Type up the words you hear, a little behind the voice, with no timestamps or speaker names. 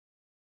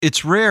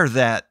It's rare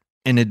that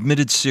an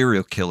admitted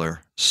serial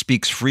killer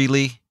speaks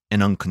freely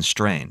and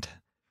unconstrained.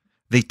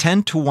 They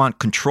tend to want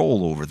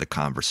control over the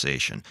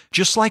conversation,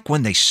 just like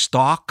when they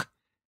stalk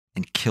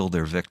and kill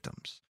their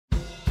victims.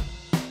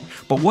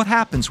 But what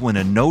happens when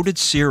a noted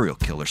serial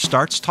killer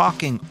starts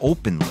talking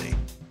openly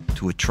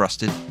to a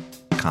trusted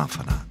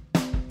confidant?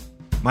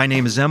 My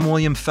name is M.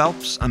 William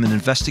Phelps. I'm an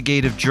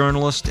investigative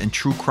journalist and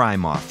true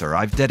crime author.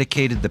 I've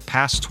dedicated the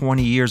past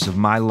 20 years of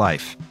my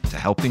life to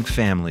helping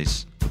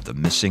families of the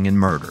missing and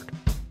murdered.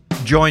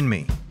 Join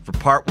me for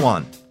part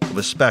one of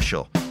a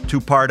special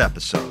two-part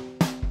episode.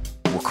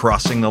 We're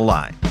crossing the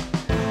line.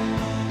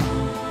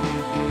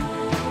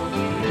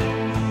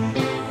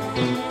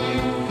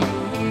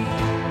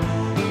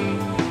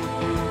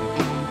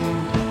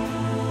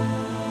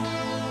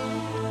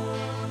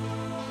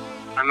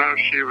 I know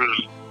she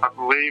was, I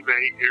believe,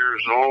 8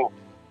 years old,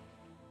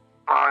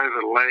 probably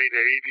the late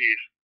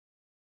 80s,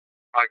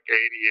 like 88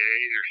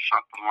 or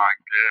something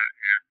like that.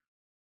 Yeah.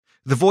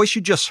 The voice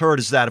you just heard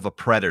is that of a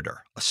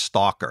predator, a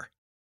stalker,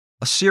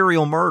 a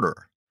serial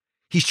murderer.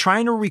 He's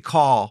trying to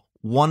recall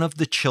one of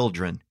the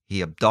children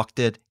he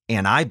abducted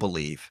and, I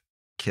believe,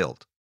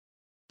 killed.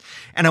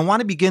 And I want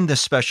to begin this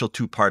special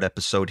two-part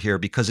episode here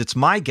because it's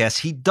my guess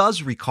he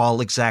does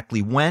recall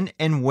exactly when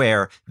and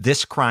where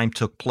this crime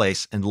took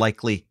place and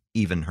likely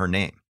even her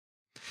name.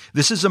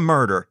 This is a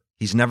murder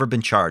he's never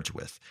been charged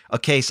with, a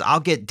case I'll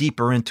get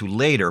deeper into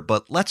later,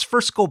 but let's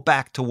first go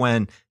back to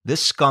when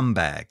this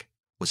scumbag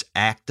was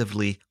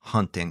actively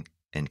hunting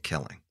and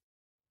killing.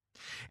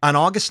 On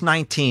August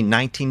 19,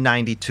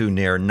 1992,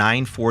 near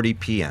 9:40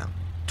 p.m.,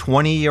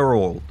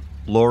 20-year-old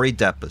Lori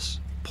Deppas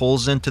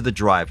pulls into the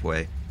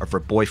driveway of her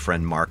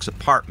boyfriend Mark's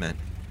apartment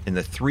in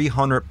the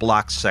 300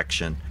 block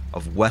section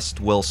of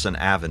West Wilson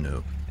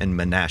Avenue in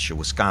Menasha,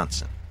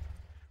 Wisconsin.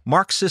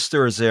 Mark's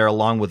sister is there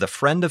along with a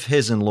friend of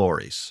his and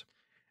Lori's.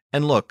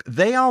 And look,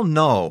 they all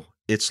know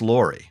it's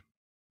Lori.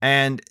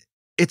 And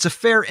it's a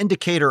fair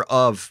indicator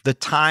of the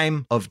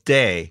time of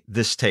day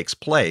this takes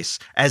place,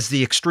 as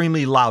the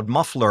extremely loud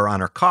muffler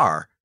on her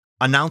car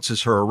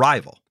announces her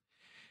arrival.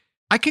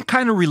 I can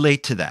kind of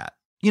relate to that.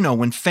 You know,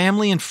 when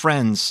family and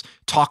friends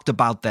talked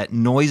about that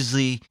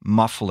noisy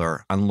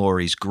muffler on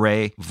Lori's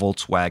gray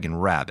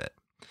Volkswagen Rabbit.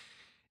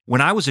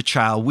 When I was a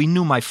child, we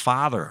knew my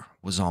father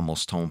was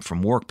almost home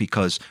from work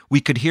because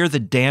we could hear the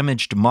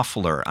damaged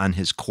muffler on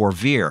his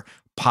Corvair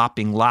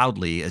popping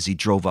loudly as he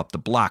drove up the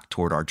block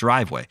toward our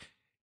driveway.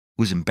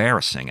 It was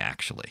embarrassing,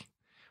 actually.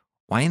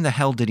 Why in the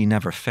hell did he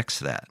never fix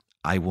that?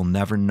 I will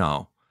never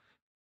know.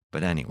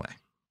 But anyway.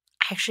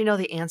 I actually know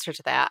the answer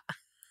to that.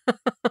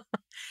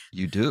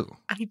 You do?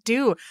 I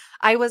do.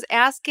 I was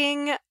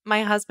asking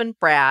my husband,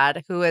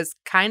 Brad, who is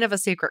kind of a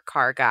secret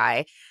car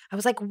guy. I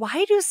was like,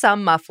 why do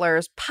some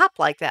mufflers pop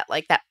like that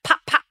pop,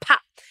 pop, pop?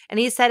 And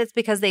he said it's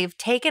because they've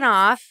taken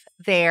off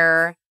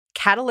their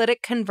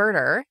catalytic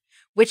converter,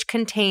 which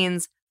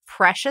contains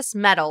precious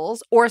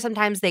metals, or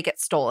sometimes they get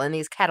stolen,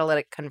 these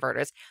catalytic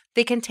converters.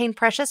 They contain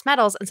precious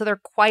metals, and so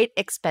they're quite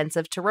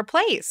expensive to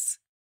replace.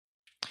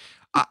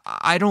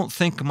 I don't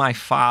think my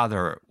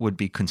father would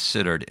be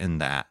considered in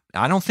that.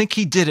 I don't think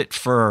he did it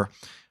for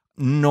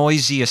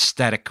noisy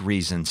aesthetic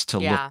reasons to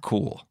look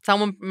cool.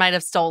 Someone might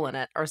have stolen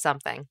it or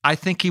something. I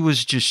think he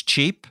was just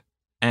cheap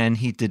and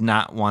he did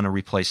not want to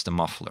replace the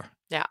muffler.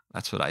 Yeah.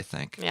 That's what I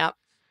think. Yep.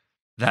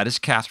 That is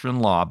Catherine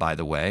Law, by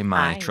the way,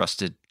 my Hi.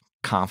 trusted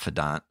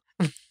confidant.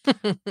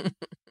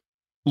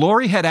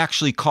 Lori had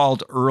actually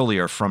called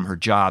earlier from her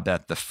job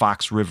at the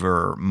Fox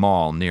River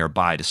Mall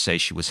nearby to say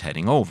she was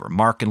heading over.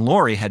 Mark and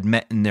Lori had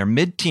met in their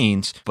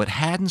mid-teens, but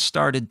hadn't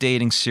started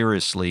dating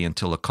seriously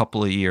until a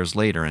couple of years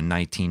later in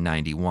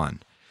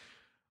 1991.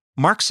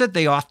 Mark said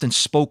they often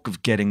spoke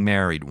of getting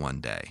married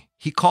one day.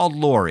 He called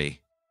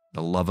Lori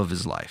the love of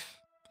his life.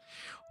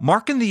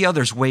 Mark and the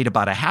others wait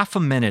about a half a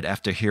minute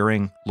after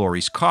hearing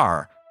Lori's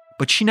car,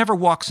 but she never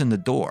walks in the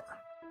door.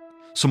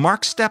 So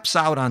Mark steps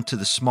out onto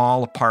the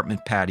small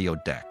apartment patio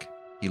deck.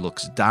 He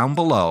looks down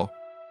below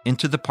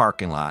into the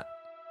parking lot,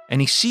 and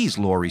he sees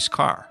Lori's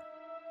car.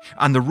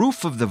 On the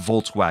roof of the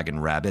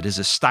Volkswagen Rabbit is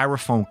a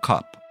styrofoam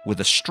cup with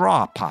a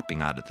straw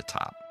popping out of the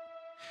top.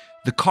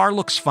 The car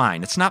looks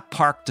fine. It's not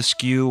parked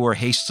askew or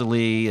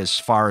hastily as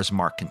far as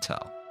Mark can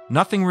tell.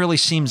 Nothing really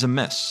seems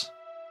amiss.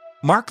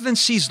 Mark then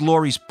sees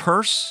Lori's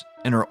purse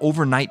and her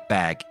overnight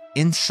bag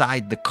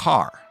inside the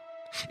car.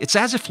 It's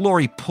as if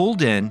Lori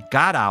pulled in,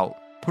 got out,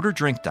 put her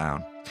drink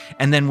down,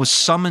 and then was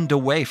summoned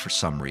away for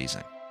some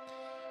reason.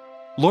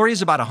 Lori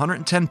is about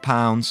 110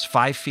 pounds,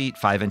 5 feet,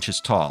 5 inches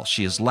tall.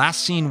 She is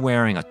last seen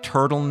wearing a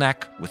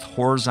turtleneck with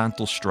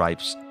horizontal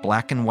stripes,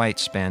 black and white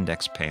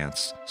spandex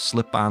pants,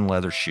 slip-on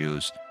leather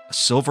shoes, a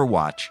silver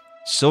watch,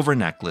 silver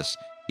necklace,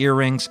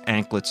 earrings,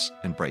 anklets,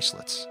 and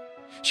bracelets.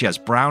 She has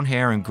brown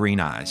hair and green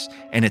eyes,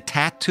 and a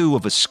tattoo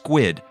of a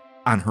squid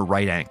on her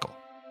right ankle.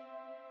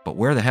 But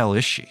where the hell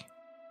is she?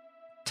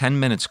 10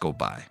 minutes go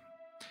by.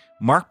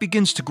 Mark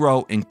begins to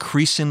grow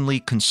increasingly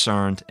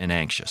concerned and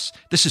anxious.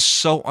 This is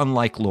so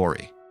unlike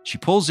Lori. She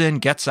pulls in,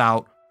 gets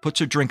out, puts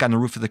her drink on the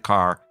roof of the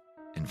car,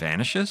 and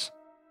vanishes?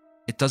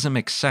 It doesn't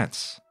make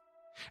sense.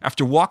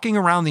 After walking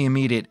around the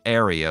immediate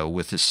area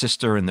with his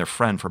sister and their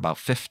friend for about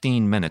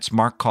 15 minutes,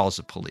 Mark calls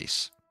the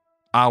police.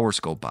 Hours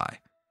go by.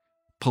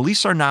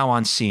 Police are now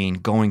on scene,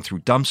 going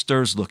through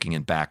dumpsters, looking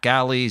in back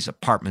alleys,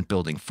 apartment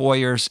building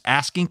foyers,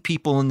 asking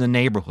people in the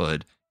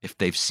neighborhood if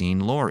they've seen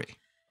Lori.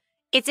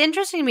 It's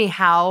interesting to me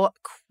how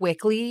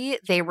quickly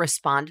they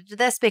responded to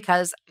this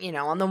because,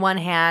 on the one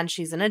hand,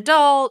 she's an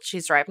adult,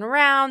 she's driving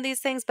around,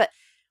 these things, but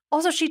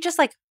also she just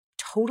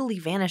totally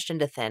vanished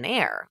into thin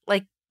air.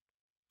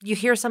 You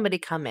hear somebody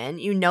come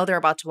in, they're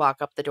about to walk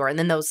up the door, and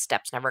then those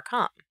steps never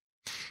come.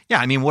 Yeah,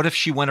 I mean, what if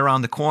she went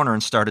around the corner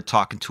and started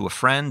talking to a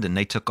friend and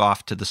they took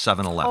off to the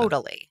 7-Eleven?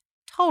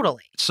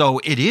 Totally. So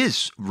it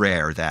is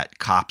rare that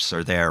cops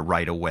are there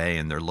right away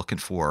and they're looking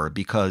for her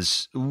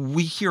because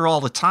we hear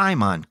all the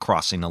time on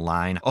Crossing the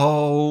Line,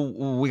 oh,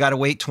 we got to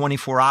wait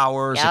 24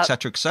 hours, et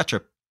cetera, et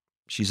cetera.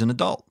 She's an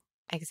adult.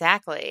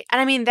 Exactly. And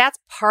I mean, that's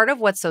part of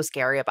what's so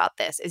scary about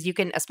this is you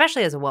can,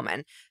 especially as a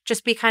woman,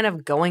 just be kind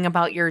of going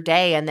about your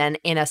day and then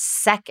in a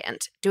second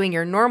doing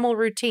your normal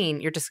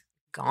routine, you're just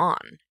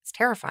gone. It's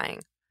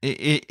terrifying.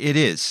 It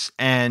is.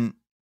 And,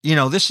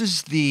 this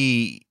is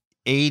the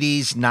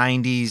 80s,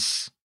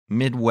 90s,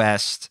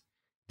 Midwest.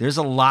 There's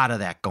a lot of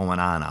that going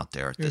on out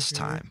there at this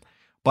time.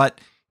 But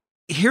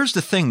here's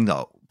the thing,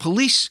 though.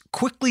 Police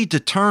quickly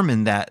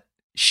determined that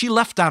she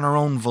left on her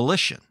own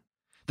volition.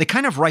 They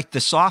kind of write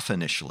this off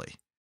initially.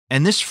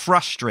 And this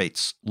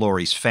frustrates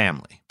Lori's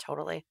family.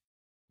 Totally.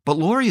 But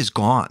Lori is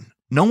gone.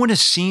 No one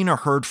has seen or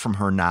heard from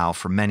her now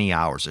for many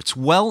hours. It's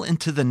well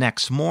into the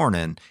next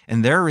morning,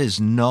 and there is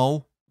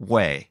no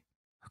way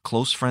her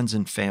close friends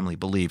and family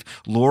believe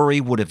Lori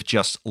would have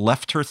just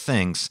left her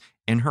things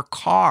in her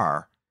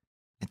car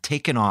and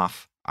taken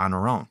off on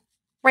her own.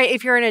 Right.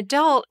 If you're an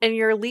adult and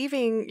you're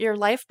leaving your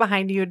life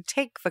behind, you'd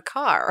take the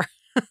car.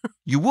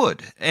 You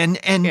would. And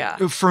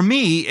for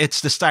me,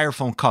 it's the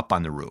styrofoam cup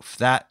on the roof.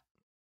 That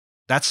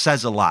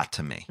says a lot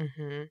to me.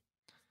 Mm-hmm.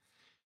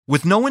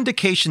 With no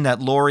indication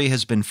that Lori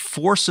has been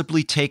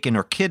forcibly taken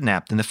or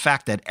kidnapped, and the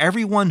fact that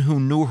everyone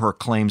who knew her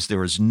claims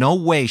there is no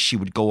way she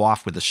would go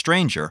off with a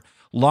stranger,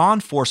 law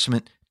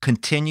enforcement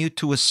continue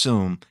to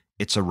assume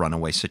it's a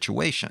runaway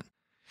situation.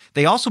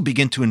 They also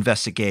begin to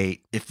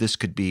investigate if this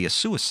could be a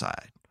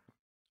suicide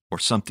or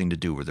something to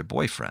do with her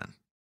boyfriend,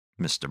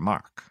 Mr.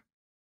 Mark.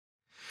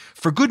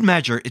 For good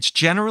measure, it's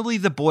generally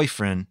the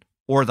boyfriend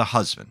or the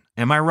husband.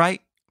 Am I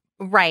right?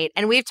 Right.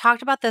 And we've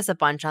talked about this a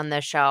bunch on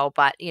this show,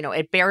 but,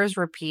 it bears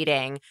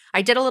repeating.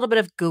 I did a little bit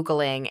of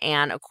Googling,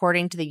 and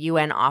according to the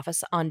UN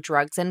Office on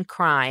Drugs and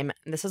Crime,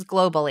 and this is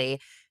globally,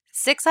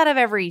 6 out of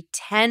every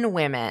 10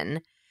 women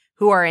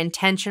who are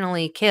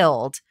intentionally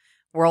killed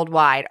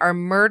worldwide are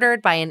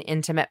murdered by an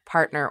intimate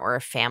partner or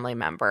a family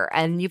member.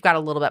 And you've got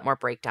a little bit more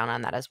breakdown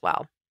on that as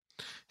well.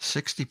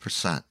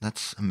 60%.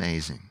 That's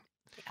amazing.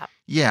 Yep.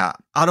 Yeah.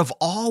 Out of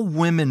all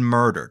women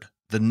murdered,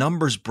 the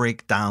numbers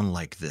break down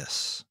like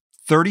this.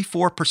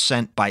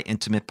 34% by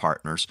intimate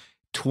partners,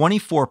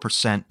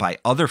 24% by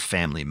other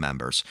family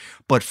members,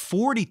 but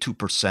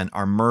 42%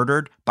 are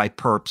murdered by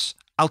perps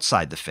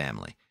outside the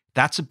family.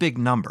 That's a big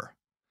number.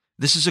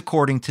 This is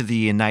according to the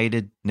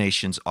United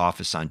Nations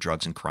Office on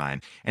Drugs and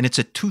Crime, and it's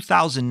a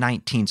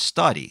 2019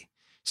 study,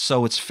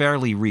 so it's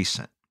fairly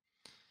recent.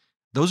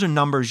 Those are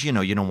numbers, you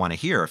don't want to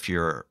hear if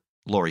you're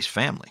Lori's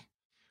family.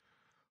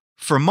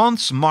 For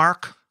months,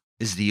 Mark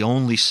is the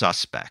only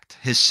suspect.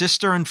 His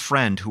sister and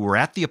friend who were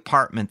at the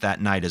apartment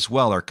that night as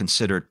well are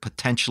considered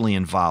potentially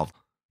involved.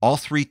 All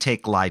 3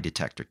 take lie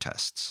detector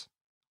tests.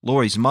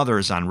 Lori's mother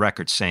is on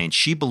record saying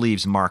she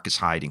believes Mark is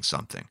hiding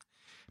something.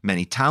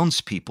 Many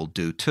townspeople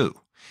do too.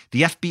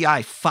 The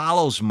FBI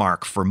follows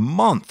Mark for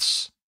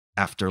months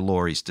after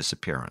Lori's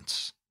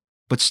disappearance.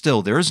 But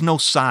still, there is no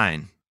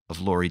sign of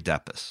Lori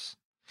Depis,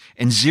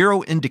 and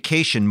zero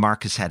indication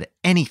Mark has had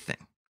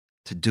anything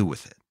to do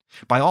with it.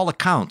 By all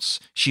accounts,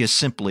 she has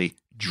simply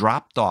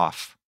dropped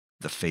off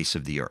the face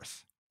of the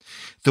earth.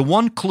 The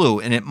one clue,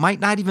 and it might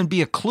not even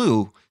be a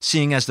clue,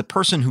 seeing as the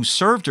person who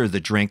served her the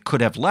drink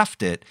could have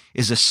left it,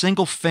 is a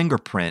single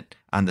fingerprint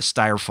on the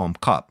styrofoam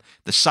cup.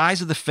 The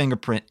size of the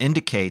fingerprint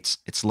indicates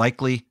it's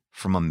likely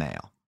from a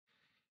male.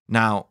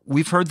 Now,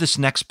 we've heard this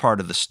next part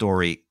of the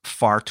story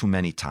far too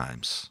many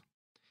times.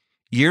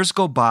 Years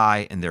go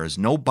by and there is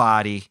no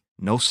body,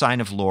 no sign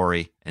of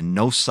Lori, and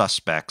no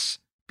suspects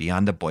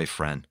beyond the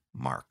boyfriend,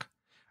 Mark.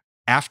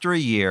 After a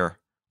year,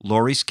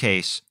 Lori's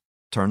case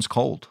turns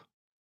cold.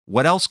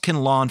 What else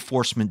can law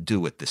enforcement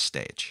do at this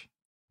stage?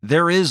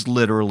 There is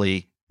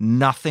literally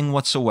nothing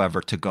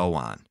whatsoever to go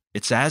on.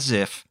 It's as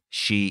if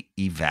she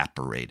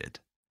evaporated.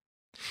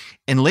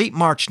 In late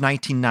March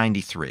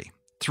 1993,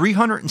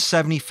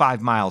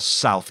 375 miles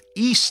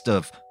southeast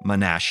of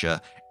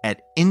Menasha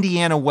at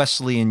Indiana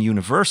Wesleyan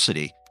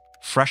University,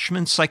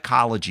 freshman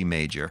psychology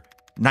major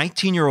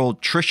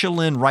 19-year-old Tricia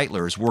Lynn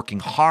Reitler is working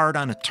hard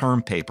on a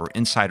term paper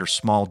inside her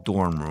small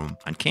dorm room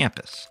on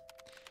campus.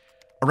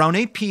 Around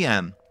 8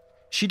 p.m.,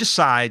 she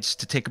decides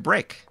to take a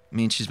break. I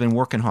mean, she's been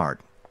working hard.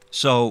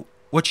 So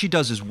what she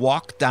does is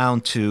walk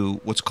down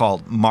to what's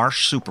called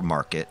Marsh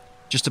Supermarket,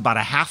 just about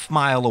a half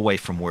mile away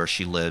from where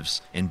she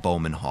lives in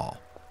Bowman Hall.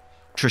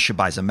 Trisha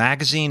buys a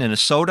magazine and a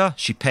soda.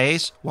 She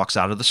pays, walks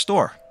out of the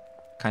store.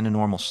 Kind of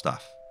normal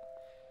stuff.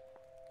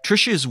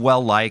 Trisha is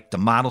well-liked, a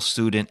model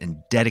student,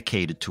 and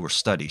dedicated to her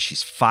studies.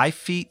 She's 5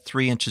 feet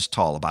 3 inches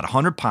tall, about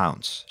 100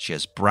 pounds. She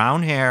has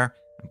brown hair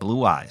and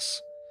blue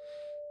eyes.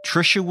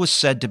 Trisha was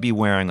said to be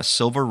wearing a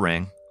silver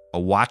ring, a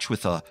watch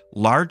with a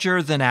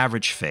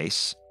larger-than-average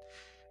face,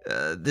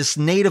 this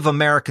Native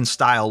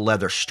American-style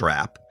leather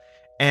strap,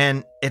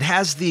 and it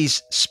has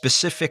these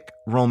specific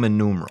Roman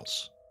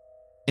numerals.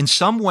 In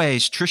some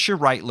ways, Trisha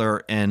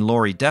Reitler and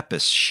Lori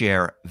Depis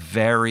share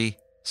very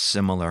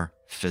similar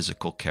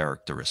physical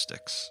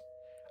characteristics.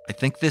 I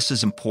think this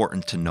is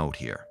important to note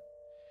here.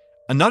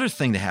 Another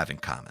thing they have in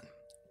common,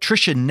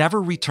 Trisha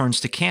never returns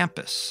to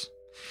campus.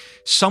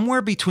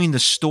 Somewhere between the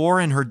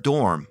store and her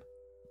dorm,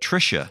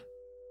 Trisha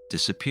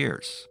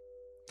disappears.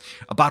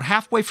 About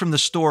halfway from the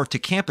store to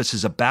campus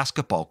is a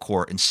basketball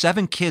court, and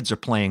 7 kids are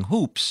playing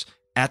hoops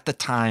at the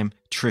time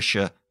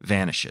Trisha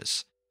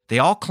vanishes. They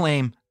all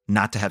claim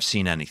not to have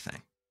seen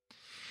anything.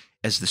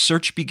 As the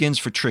search begins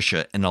for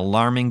Trisha, an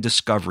alarming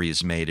discovery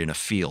is made in a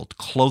field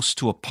close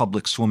to a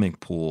public swimming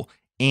pool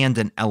and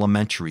an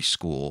elementary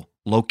school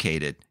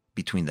located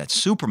between that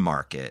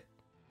supermarket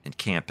and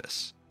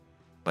campus.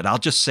 But I'll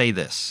just say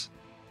this.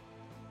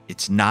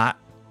 It's not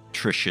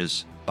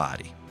Trisha's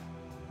body.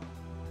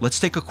 Let's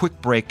take a quick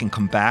break and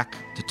come back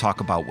to talk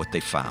about what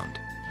they found.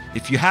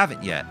 If you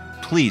haven't yet,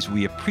 please,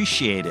 we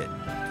appreciate it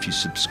if you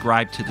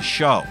subscribe to the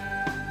show.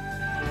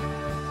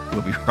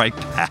 We'll be right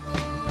back.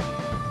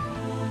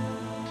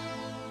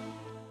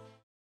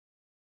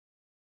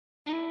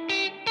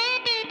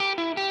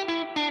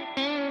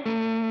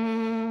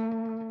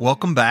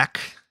 Welcome back.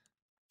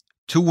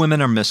 2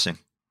 women are missing.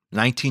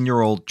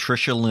 19-year-old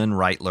Trisha Lynn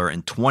Reitler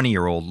and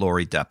 20-year-old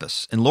Lori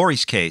Depis. In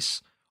Lori's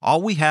case,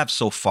 all we have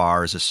so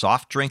far is a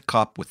soft drink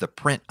cup with a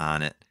print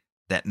on it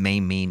that may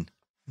mean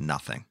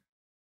nothing.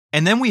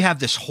 And then we have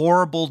this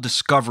horrible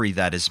discovery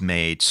that is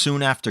made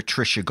soon after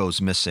Trisha goes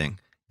missing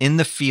in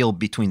the field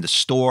between the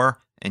store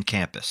and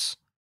campus.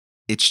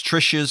 It's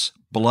Trisha's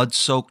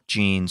blood-soaked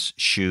jeans,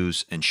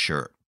 shoes, and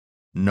shirt.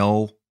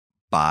 No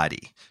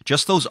body.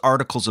 Just those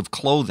articles of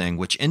clothing,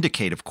 which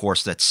indicate, of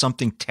course, that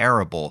something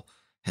terrible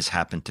has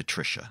happened to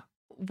Trisha.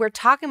 We're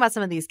talking about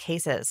some of these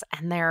cases,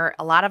 and a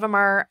lot of them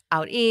are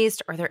out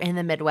east or they're in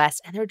the Midwest,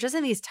 and they're just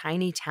in these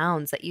tiny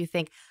towns that you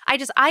think,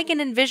 I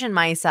can envision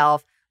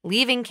myself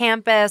leaving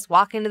campus,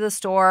 walking to the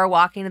store,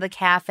 walking to the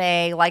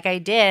cafe, like I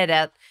did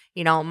at,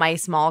 my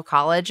small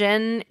college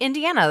in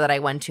Indiana that I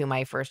went to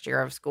my first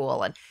year of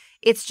school. And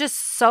it's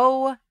just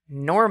so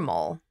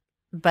normal.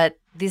 But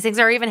these things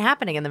are even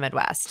happening in the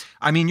Midwest.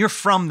 I mean, you're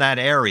from that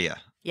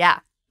area. Yeah.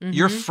 Mm-hmm.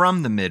 You're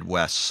from the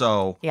Midwest,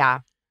 so yeah.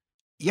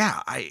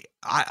 I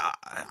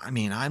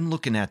mean, I'm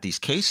looking at these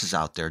cases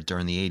out there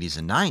during the 80s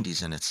and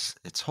 90s, and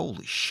it's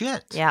holy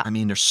shit. Yeah. I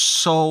mean, there's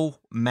so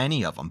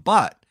many of them,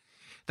 but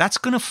that's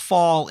going to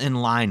fall in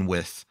line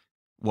with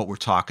what we're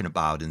talking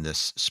about in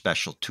this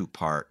special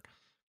 2-part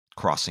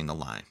Crossing the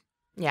Line.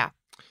 Yeah.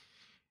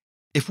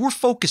 If we're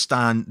focused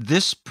on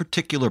this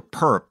particular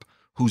perp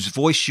whose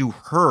voice you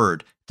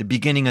heard at the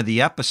beginning of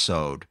the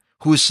episode,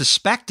 who is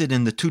suspected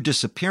in the 2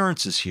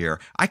 disappearances here,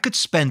 I could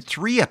spend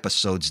 3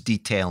 episodes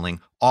detailing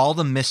all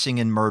the missing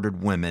and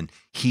murdered women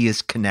he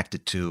is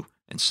connected to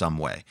in some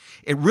way.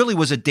 It really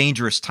was a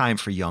dangerous time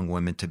for young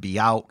women to be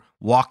out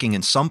walking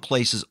in some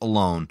places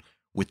alone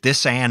with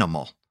this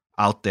animal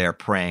out there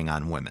preying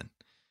on women.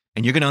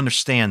 And you're going to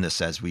understand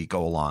this as we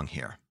go along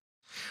here.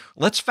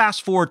 Let's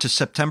fast forward to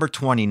September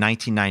 20,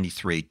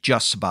 1993,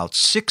 just about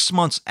 6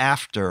 months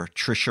after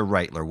Trisha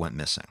Reitler went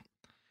missing.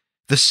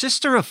 The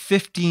sister of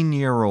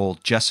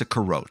 15-year-old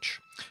Jessica Roach,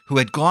 who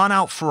had gone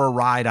out for a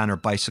ride on her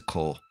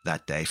bicycle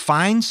that day,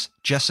 finds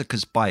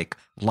Jessica's bike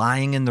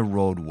lying in the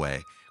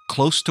roadway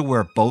close to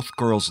where both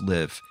girls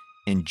live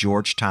in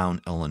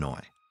Georgetown,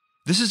 Illinois.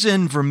 This is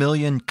in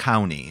Vermilion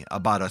County,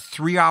 about a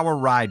 3-hour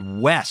ride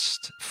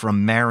west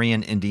from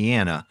Marion,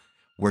 Indiana,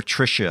 where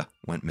Trisha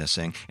went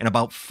missing, and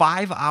about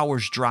 5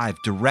 hours drive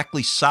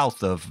directly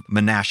south of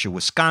Menasha,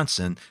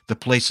 Wisconsin, the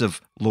place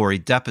of Lori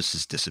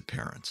Depis'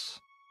 disappearance.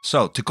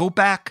 So, to go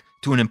back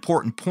to an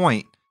important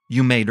point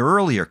you made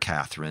earlier,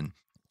 Catherine,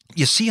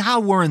 you see how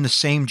we're in the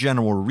same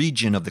general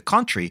region of the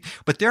country,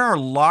 but there are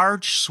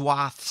large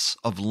swaths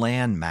of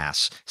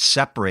landmass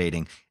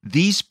separating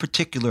these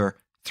particular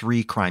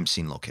 3 crime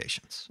scene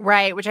locations.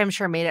 Right, which I'm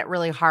sure made it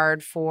really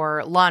hard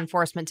for law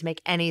enforcement to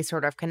make any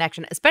sort of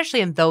connection,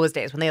 especially in those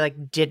days when they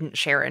didn't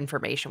share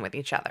information with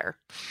each other.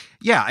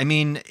 Yeah, I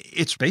mean,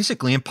 it's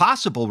basically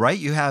impossible, right?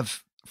 You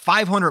have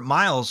 500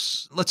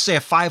 miles, let's say a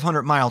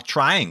 500-mile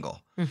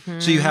triangle. Mm-hmm.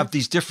 So you have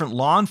these different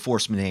law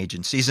enforcement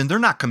agencies, and they're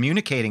not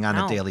communicating on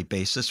a daily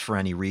basis for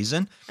any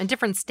reason. In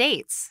different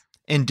states.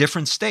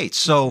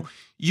 So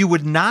you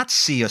would not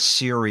see a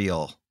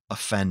serial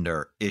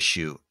offender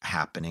issue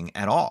happening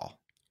at all.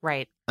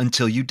 Right.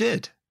 Until you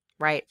did.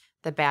 Right.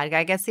 The bad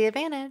guy gets the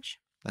advantage.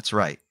 That's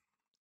right.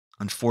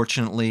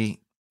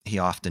 Unfortunately, he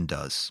often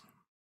does.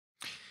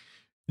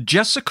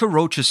 Jessica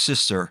Roach's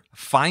sister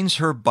finds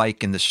her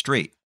bike in the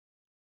street,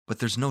 but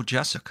there's no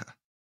Jessica.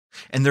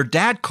 and their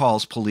dad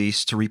calls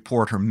police to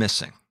report her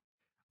missing.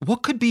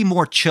 What could be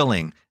more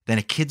chilling than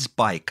a kid's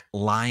bike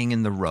lying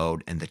in the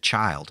road and the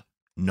child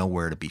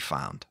nowhere to be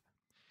found?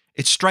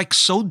 It strikes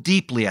so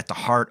deeply at the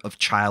heart of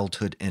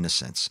childhood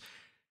innocence.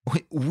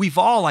 We've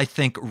all, I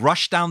think,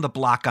 rushed down the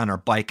block on our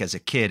bike as a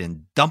kid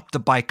and dumped the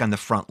bike on the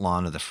front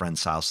lawn of the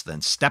friend's house,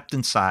 then stepped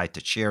inside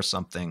to share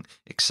something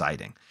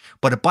exciting.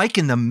 But a bike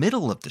in the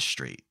middle of the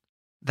street,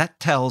 that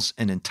tells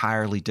an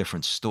entirely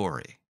different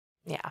story.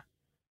 Yeah.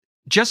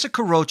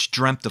 Jessica Roach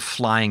dreamt of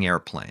flying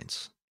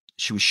airplanes.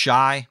 She was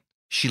shy.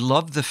 She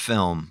loved the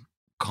film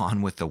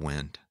Gone with the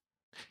Wind.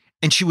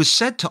 And she was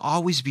said to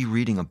always be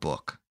reading a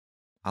book.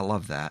 I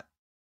love that.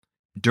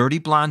 Dirty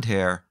blonde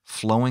hair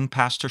flowing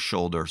past her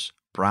shoulders,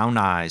 brown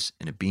eyes,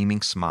 and a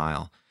beaming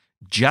smile.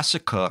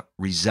 Jessica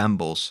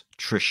resembles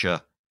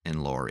Trisha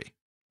and Lori.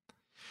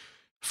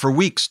 For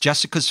weeks,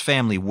 Jessica's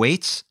family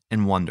waits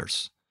and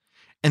wonders.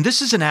 And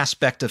this is an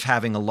aspect of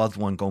having a loved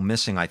one go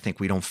missing I think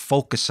we don't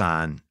focus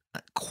on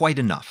quite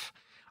enough.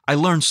 I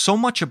learned so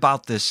much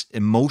about this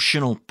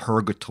emotional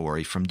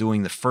purgatory from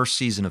doing the first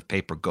season of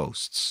Paper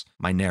Ghosts,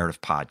 my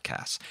narrative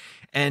podcast.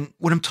 And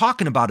what I'm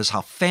talking about is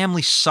how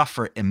families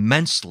suffer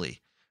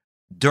immensely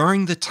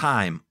during the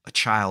time a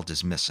child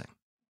is missing.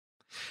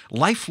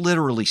 Life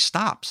literally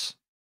stops.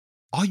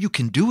 All you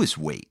can do is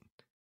wait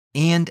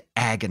and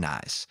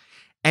agonize.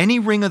 Any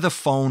ring of the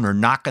phone or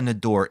knock on the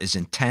door is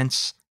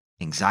intense,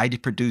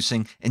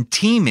 anxiety-producing, and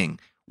teeming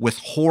with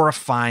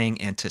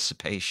horrifying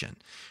anticipation.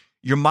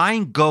 Your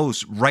mind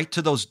goes right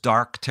to those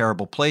dark,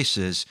 terrible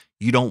places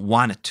you don't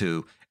want it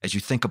to as you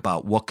think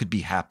about what could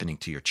be happening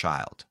to your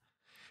child.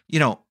 You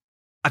know,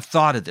 I've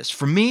thought of this.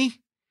 For me,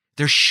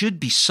 there should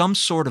be some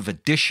sort of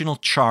additional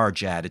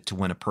charge added to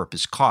when a perp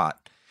is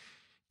caught.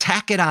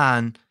 Tack it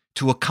on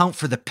to account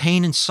for the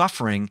pain and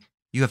suffering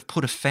you have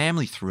put a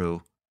family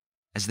through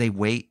as they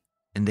wait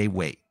and they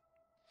wait.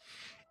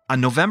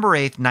 On November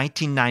 8th,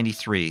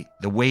 1993,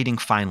 the waiting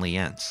finally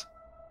ends.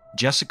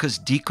 Jessica's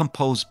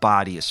decomposed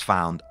body is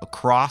found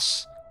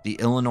across the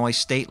Illinois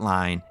state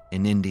line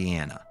in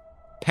Indiana,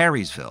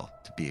 Perrysville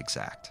to be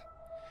exact.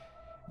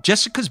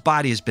 Jessica's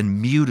body has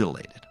been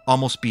mutilated,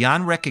 almost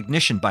beyond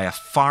recognition, by a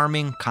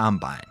farming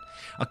combine.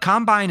 A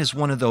combine is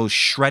one of those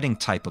shredding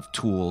type of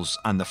tools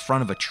on the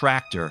front of a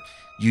tractor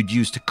you'd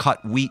use to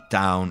cut wheat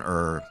down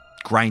or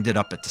grind it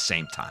up at the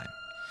same time.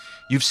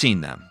 You've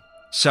seen them.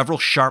 Several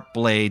sharp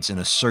blades in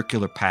a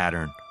circular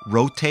pattern,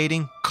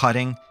 rotating,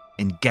 cutting,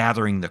 and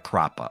gathering the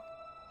crop up.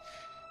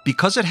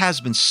 Because it has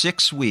been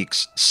 6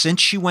 weeks since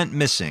she went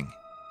missing,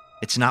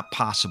 it's not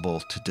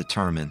possible to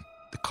determine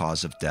the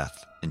cause of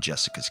death in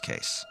Jessica's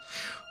case.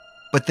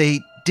 But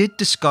they did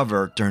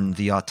discover during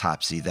the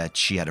autopsy that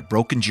she had a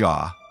broken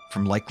jaw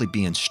from likely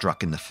being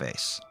struck in the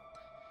face.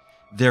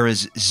 There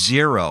is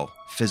zero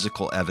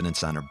physical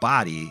evidence on her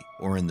body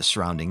or in the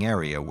surrounding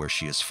area where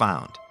she is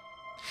found.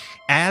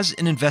 As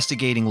an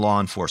investigating law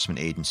enforcement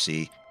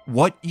agency,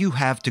 what you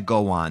have to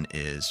go on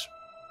is,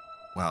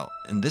 well,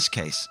 in this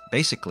case,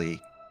 basically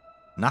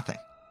nothing.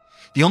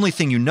 The only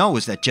thing you know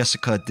is that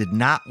Jessica did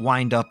not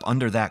wind up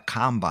under that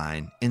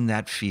combine in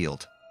that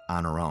field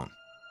on her own.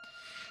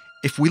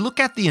 If we look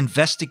at the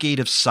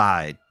investigative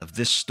side of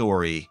this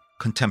story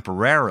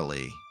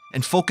contemporarily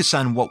and focus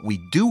on what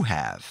we do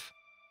have,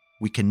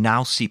 we can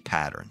now see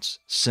patterns,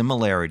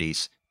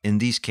 similarities in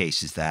these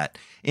cases that,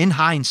 in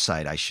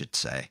hindsight, I should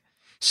say,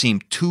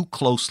 seem too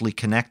closely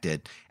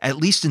connected, at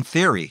least in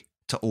theory,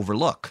 to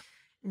overlook.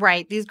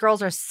 Right. These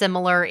girls are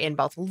similar in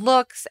both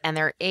looks and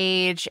their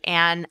age.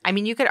 And I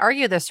mean, you could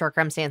argue the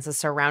circumstances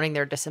surrounding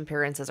their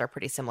disappearances are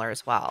pretty similar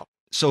as well.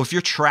 So if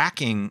you're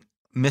tracking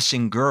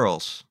missing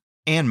girls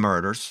and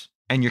murders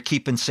and you're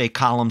keeping, say,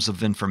 columns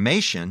of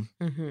information,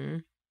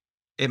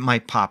 it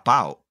might pop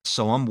out.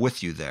 So I'm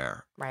with you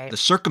there. Right. The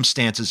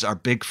circumstances are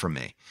big for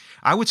me.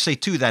 I would say,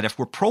 too, that if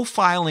we're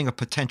profiling a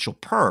potential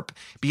perp,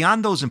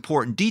 beyond those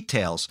important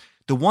details,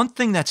 the one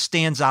thing that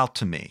stands out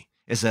to me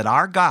is that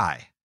our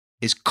guy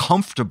is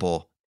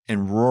comfortable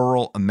in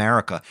rural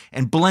America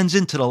and blends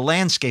into the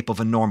landscape of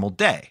a normal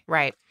day.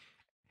 Right.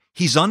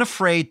 He's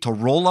unafraid to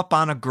roll up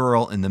on a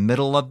girl in the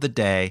middle of the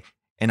day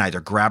and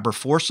either grab her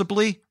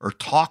forcibly or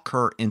talk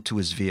her into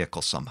his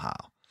vehicle somehow.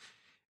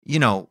 You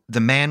know,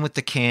 the man with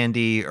the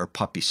candy or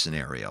puppy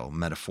scenario,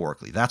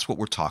 metaphorically. That's what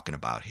we're talking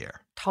about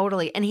here.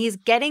 Totally. And he's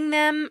getting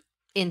them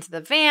into the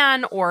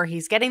van or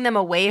he's getting them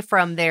away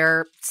from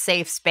their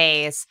safe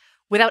space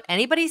without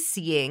anybody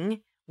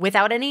seeing,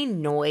 without any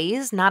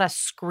noise, not a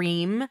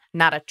scream,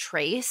 not a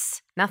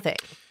trace, nothing.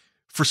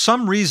 For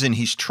some reason,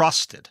 he's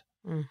trusted.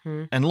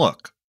 Mm-hmm. And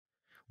look,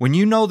 when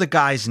you know the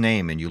guy's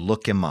name and you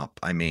look him up,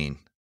 I mean,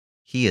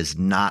 he is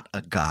not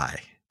a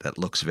guy that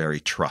looks very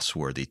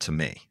trustworthy to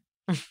me.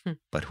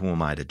 But who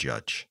am I to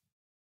judge?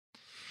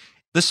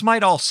 This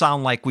might all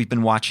sound like we've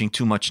been watching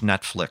too much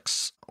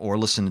Netflix or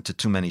listening to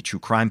too many true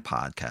crime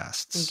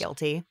podcasts.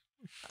 Guilty.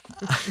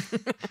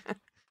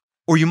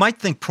 Or you might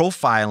think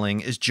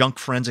profiling is junk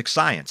forensic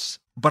science.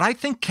 But I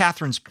think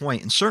Catherine's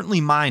point, and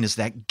certainly mine, is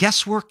that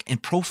guesswork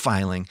and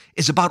profiling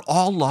is about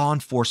all law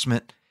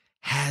enforcement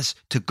has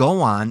to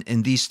go on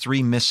in these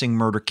 3 missing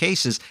murder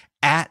cases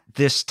at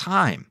this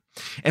time.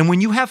 And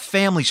when you have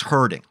families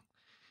hurting,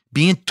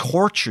 being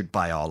tortured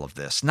by all of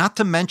this, not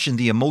to mention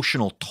the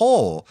emotional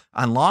toll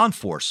on law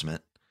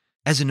enforcement,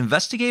 as an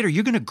investigator,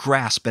 you're going to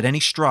grasp at any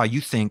straw you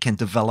think can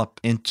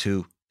develop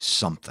into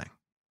something.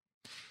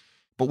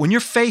 But when you're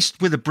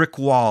faced with a brick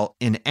wall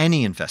in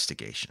any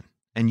investigation,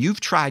 and you've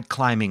tried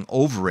climbing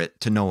over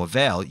it to no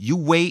avail, you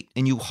wait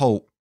and you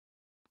hope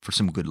for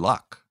some good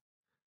luck,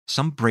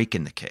 some break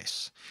in the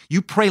case.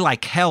 You pray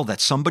like hell that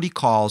somebody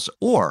calls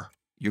or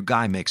your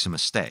guy makes a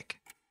mistake.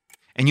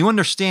 And you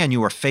understand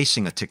you are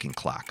facing a ticking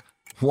clock,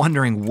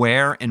 wondering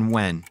where and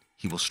when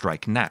he will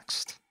strike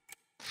next.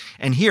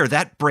 And here,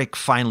 that break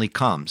finally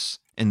comes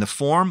in the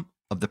form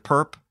of the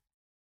perp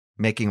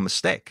making a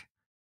mistake.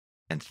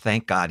 And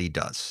thank God he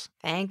does.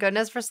 Thank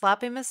goodness for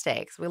sloppy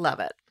mistakes. We love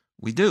it.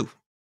 We do.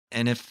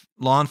 And if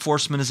law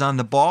enforcement is on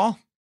the ball,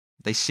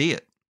 they see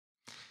it.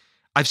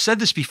 I've said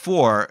this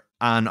before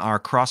on our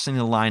Crossing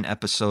the Line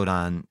episode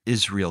on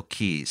Israel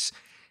Keys.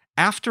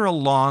 After a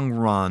long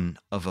run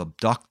of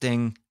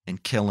abducting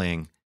and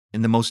killing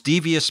in the most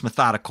devious,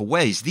 methodical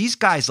ways, these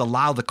guys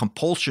allow the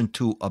compulsion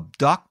to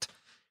abduct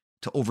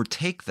to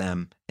overtake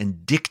them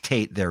and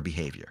dictate their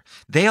behavior.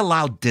 They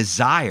allow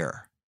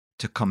desire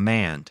to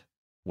command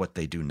what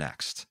they do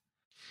next.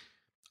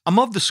 I'm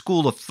of the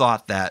school of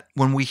thought that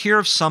when we hear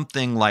of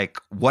something like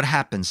what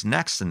happens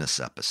next in this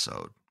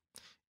episode,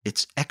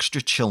 it's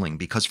extra chilling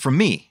because for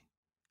me,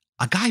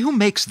 a guy who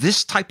makes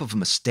this type of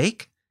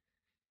mistake,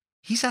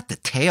 he's at the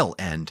tail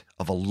end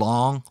of a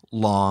long,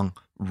 long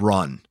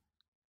run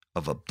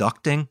of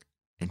abducting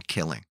and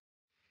killing.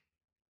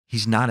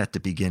 He's not at the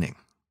beginning.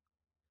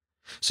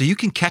 So you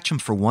can catch him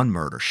for one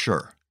murder,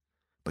 sure,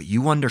 but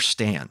you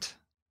understand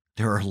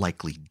there are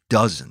likely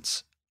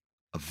dozens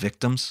of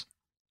victims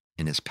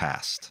in his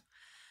past.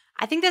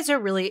 I think that's a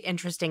really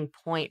interesting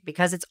point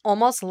because it's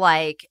almost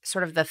like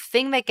sort of the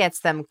thing that gets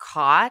them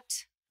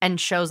caught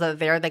and shows that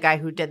they're the guy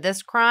who did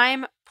this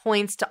crime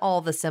points to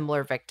all the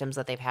similar victims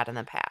that they've had in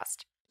the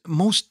past.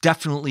 Most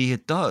definitely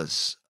it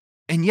does.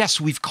 And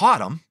yes, we've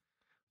caught him,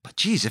 but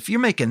geez, if you're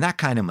making that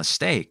kind of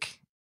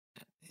mistake,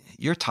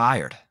 you're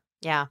tired.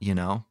 Yeah. You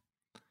know?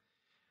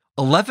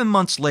 11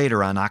 months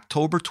later, on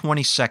October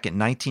 22nd,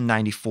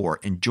 1994,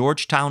 in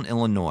Georgetown,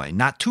 Illinois,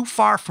 not too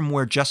far from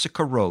where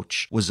Jessica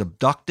Roach was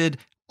abducted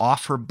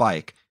off her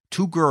bike,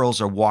 2 girls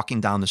are walking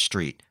down the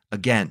street.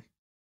 Again,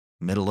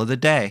 middle of the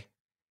day,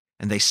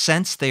 and they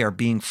sense they are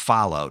being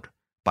followed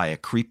by a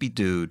creepy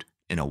dude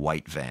in a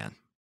white van.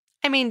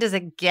 I mean, does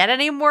it get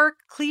any more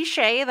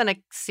cliche than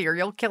a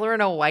serial killer in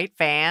a white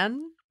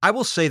van? I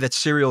will say that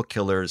serial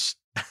killers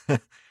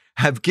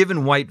have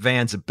given white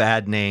vans a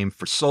bad name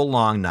for so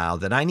long now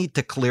that I need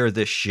to clear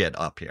this shit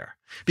up here.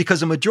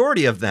 Because a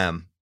majority of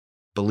them,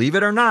 believe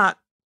it or not,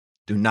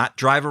 do not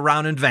drive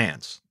around in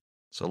vans.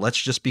 So let's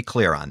just be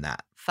clear on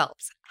that.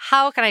 Phelps,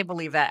 how can I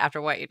believe that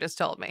after what you just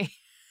told me?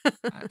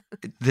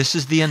 This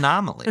is the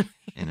anomaly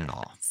in it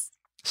all.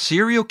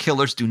 Serial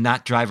killers do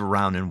not drive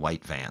around in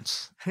white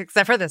vans.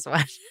 Except for this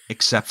one.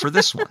 Except for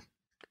this one.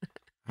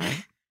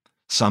 Right?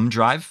 Some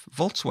drive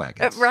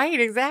Volkswagens. Right,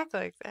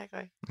 exactly.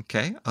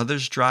 Okay.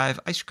 Others drive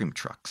ice cream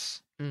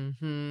trucks.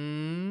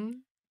 Mm-hmm.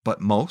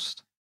 But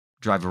most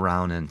drive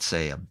around in,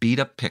 say, a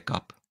beat-up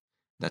pickup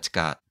that's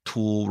got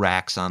tool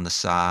racks on the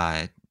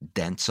side,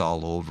 dents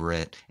all over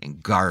it,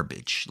 and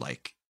garbage,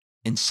 like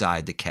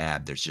inside the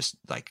cab. There's just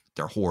like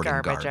they're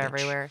hoarding garbage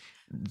everywhere.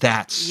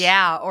 That's...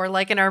 Yeah, or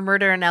like in our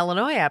Murder in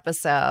Illinois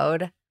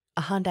episode,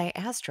 a Hyundai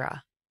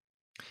Astra.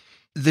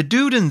 The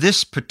dude in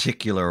this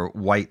particular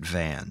white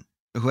van,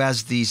 who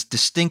has these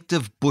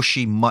distinctive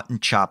bushy mutton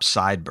chop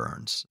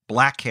sideburns,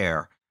 black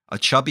hair, a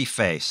chubby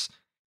face,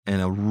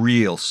 and a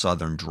real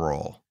southern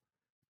drawl,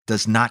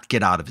 does not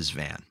get out of his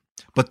van.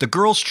 But the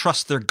girls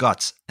trust their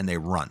guts and they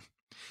run.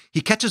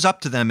 He catches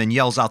up to them and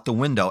yells out the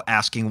window,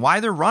 asking why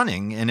they're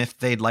running and if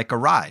they'd like a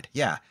ride.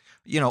 Yeah,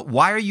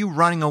 why are you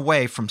running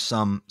away from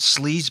some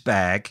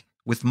sleazebag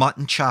with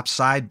mutton chop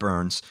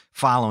sideburns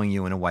following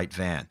you in a white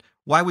van?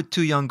 Why would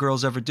 2 young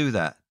girls ever do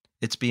that?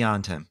 It's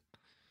beyond him.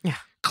 Yeah.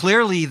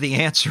 Clearly, the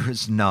answer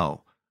is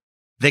no.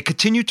 They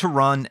continue to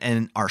run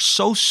and are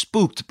so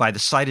spooked by the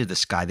sight of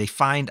this guy, they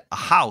find a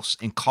house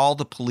and call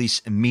the police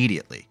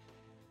immediately.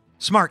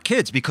 Smart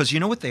kids, because you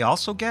know what they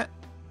also get?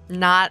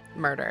 Not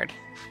murdered.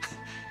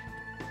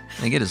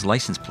 They get his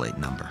license plate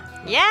number.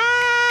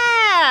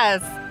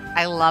 Yes!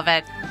 I love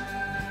it.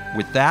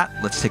 With that,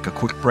 let's take a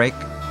quick break.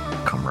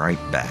 Come right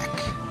back.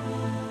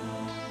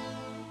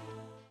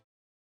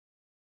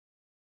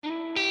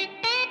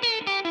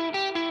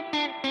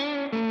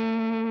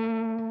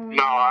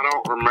 No, I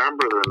don't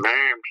remember the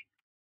names.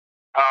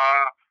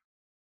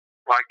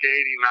 Like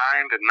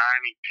 89 to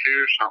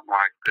 92, something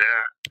like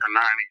that, or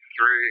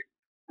 93.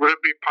 Would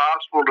it be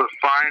possible to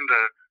find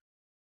a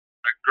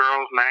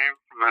girl's name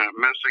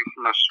missing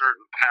from a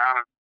certain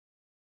town?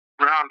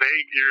 Around 8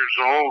 years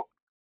old,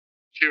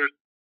 she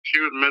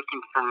was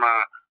missing from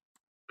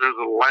there's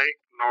a lake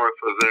north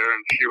of there,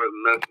 and she was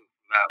missing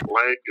from that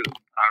lake, as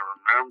I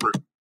remember.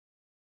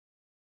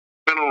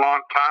 been a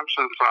long time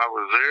since I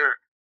was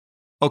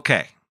there.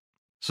 Okay,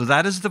 so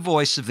that is the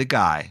voice of the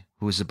guy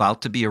who is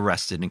about to be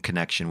arrested in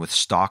connection with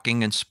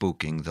stalking and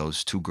spooking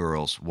those two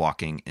girls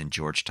walking in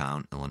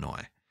Georgetown,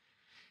 Illinois.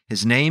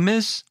 His name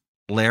is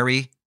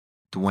Larry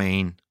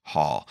Dwayne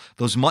Hall.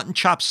 Those mutton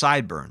chop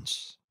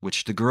sideburns,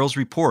 which the girls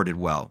reported,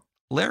 well,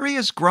 Larry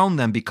has grown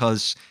them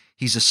because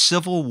he's a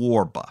Civil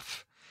War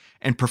buff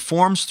and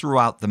performs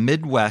throughout the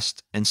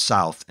Midwest and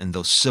South in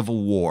those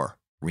Civil War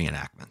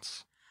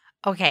reenactments.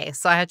 Okay,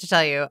 so I have to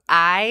tell you,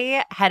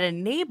 I had a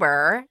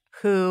neighbor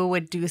who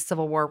would do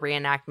Civil War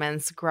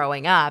reenactments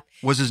growing up.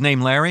 Was his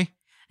name Larry?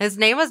 His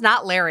name was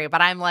not Larry,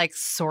 but I'm like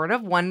sort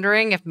of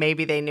wondering if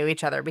maybe they knew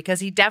each other because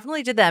he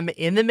definitely did them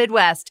in the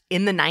Midwest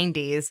in the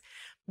 90s.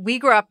 We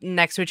grew up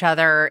next to each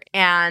other,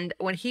 and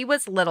when he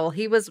was little,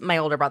 he was my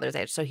older brother's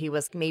age, so he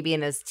was maybe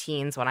in his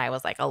teens when I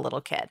was like a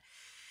little kid.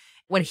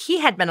 When he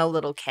had been a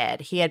little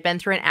kid, he had been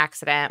through an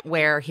accident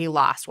where he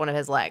lost one of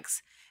his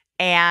legs,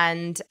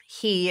 and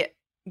he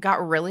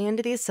got really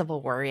into these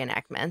Civil War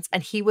reenactments,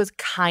 and he was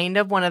kind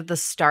of one of the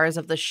stars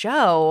of the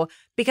show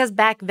because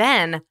back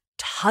then,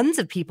 tons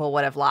of people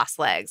would have lost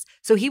legs.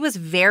 So he was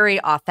very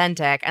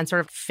authentic and sort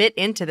of fit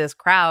into this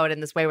crowd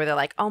in this way where they're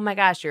like, oh my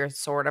gosh, you're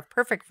sort of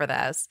perfect for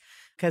this.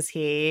 Because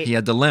he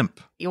had the limp.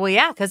 Well,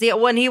 yeah, because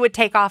when he would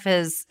take off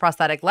his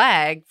prosthetic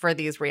leg for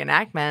these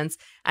reenactments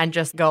and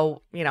just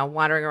go,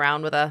 wandering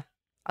around with a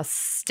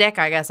stick,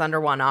 I guess, under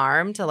one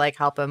arm to like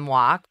help him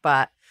walk.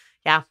 But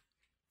yeah,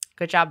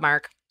 good job,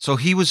 Mark. So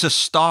he was a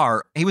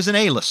star. He was an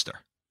A-lister.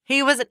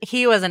 He was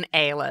an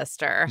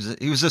A-lister.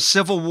 He was a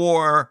Civil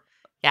War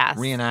yes.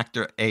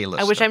 reenactor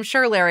A-lister. Which I'm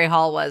sure Larry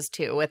Hall was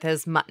too, with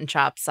his mutton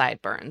chop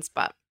sideburns.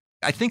 But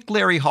I think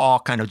Larry Hall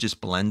kind of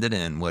just blended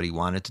in. What he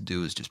wanted to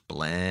do is just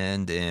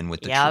blend in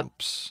with the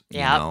troops.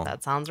 Yeah,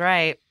 that sounds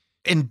right.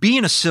 And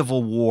being a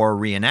Civil War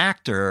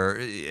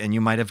reenactor, and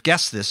you might have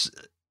guessed this,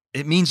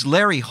 it means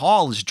Larry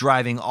Hall is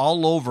driving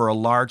all over a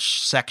large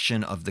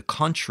section of the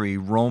country,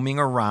 roaming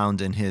around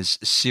in his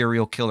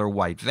serial killer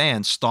white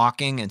van,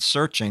 stalking and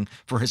searching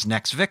for his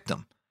next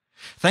victim.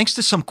 Thanks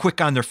to some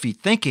quick on their feet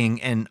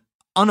thinking and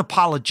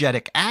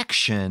unapologetic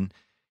action,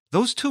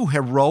 those two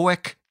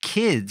heroic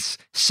kids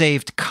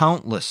saved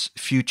countless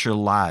future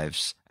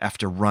lives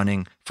after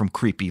running from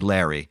creepy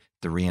Larry,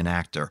 the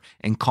reenactor,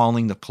 and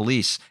calling the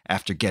police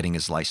after getting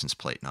his license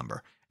plate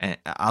number. And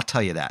I'll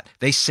tell you that.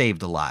 They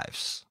saved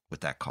lives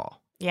with that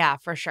call. Yeah,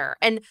 for sure.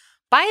 And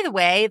by the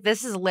way,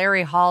 this is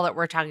Larry Hall that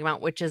we're talking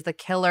about, which is the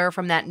killer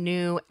from that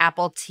new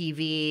Apple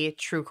TV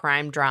true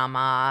crime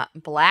drama,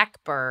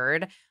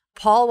 Blackbird.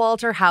 Paul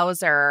Walter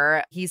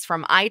Hauser, he's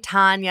from I,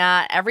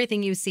 Tonya.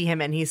 Everything you see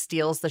him in, he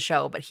steals the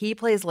show, but he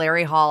plays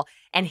Larry Hall.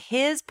 And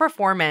his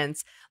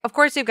performance, of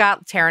course, you've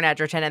got Taron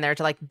Egerton in there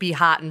to like be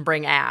hot and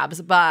bring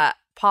abs, but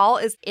Paul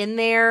is in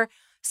there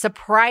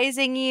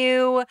surprising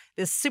you.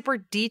 This super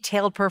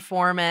detailed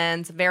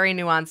performance, very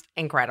nuanced,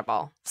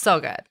 incredible. So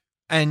good.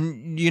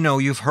 And,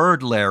 you've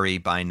heard Larry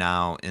by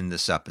now in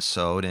this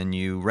episode, and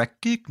you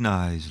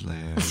recognize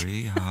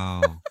Larry,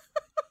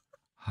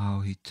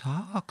 how he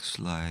talks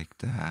like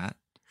that.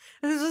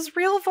 This is his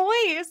real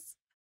voice.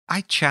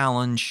 I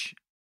challenge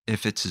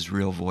if it's his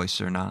real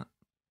voice or not.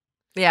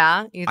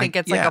 Yeah? You think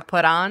it's like a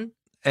put on?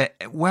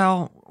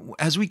 Well,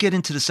 as we get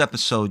into this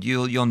episode,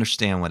 you'll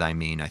understand what I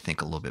mean, I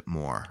think, a little bit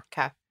more.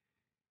 Okay.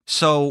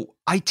 So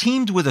I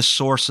teamed with a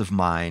source of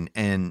mine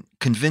and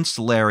convinced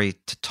Larry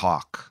to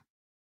talk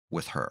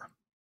with her.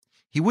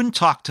 He wouldn't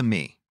talk to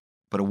me,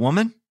 but a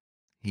woman,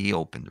 he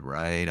opened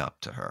right up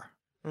to her.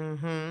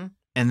 Mm-hmm.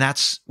 And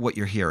that's what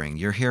you're hearing.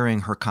 You're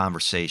hearing her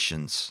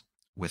conversations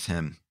with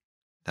him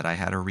that I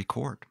had her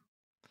record.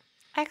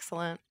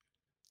 Excellent.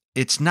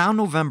 It's now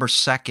November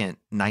 2nd,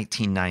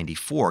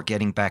 1994,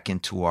 getting back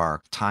into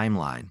our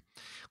timeline,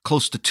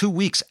 close to 2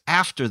 weeks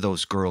after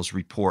those girls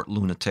report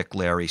lunatic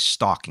Larry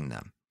stalking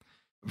them.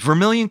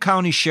 Vermilion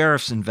County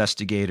Sheriff's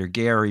investigator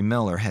Gary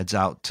Miller heads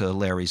out to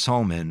Larry's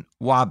home in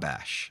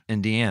Wabash,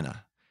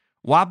 Indiana.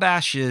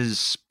 Wabash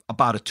is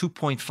about a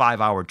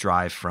 2.5-hour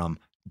drive from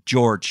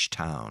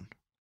Georgetown.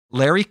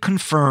 Larry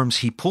confirms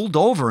he pulled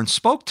over and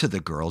spoke to the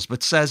girls,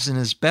 but says in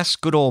his best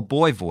good old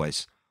boy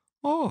voice,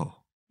 "Oh,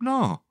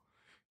 no,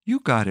 you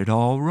got it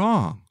all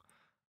wrong.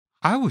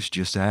 I was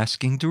just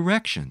asking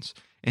directions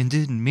and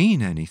didn't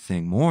mean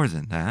anything more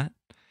than that.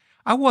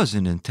 I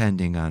wasn't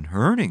intending on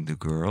hurting the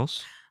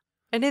girls."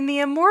 And in the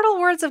immortal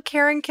words of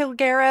Karen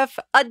Kilgariff,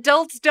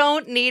 adults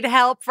don't need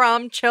help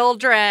from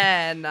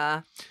children.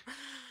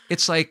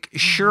 It's like,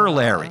 sure,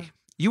 Larry,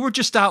 you were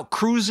just out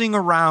cruising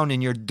around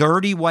in your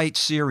dirty white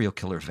serial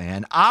killer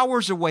van,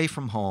 hours away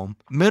from home,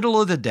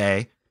 middle of the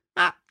day.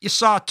 You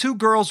saw two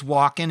girls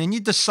walking and you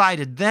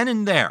decided then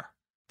and there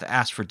to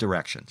ask for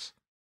directions.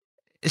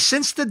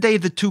 Since the day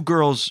the two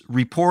girls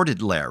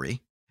reported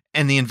Larry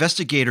and the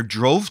investigator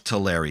drove to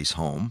Larry's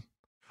home,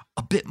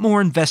 a bit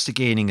more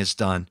investigating is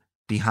done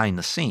behind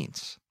the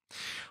scenes.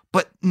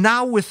 But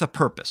now with a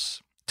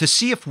purpose, to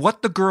see if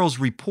what the girls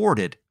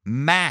reported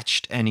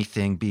matched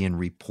anything being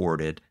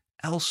reported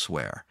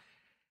elsewhere.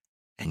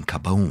 And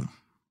kaboom!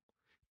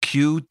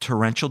 Cue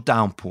torrential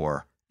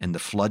downpour and the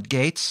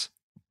floodgates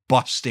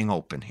busting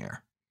open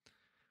here.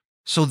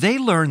 So they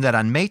learned that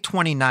on May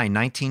 29,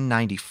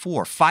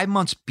 1994, 5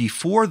 months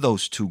before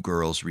those two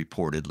girls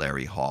reported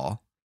Larry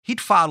Hall, he'd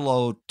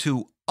followed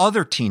two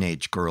other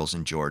teenage girls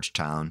in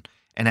Georgetown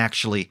and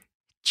actually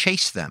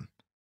chased them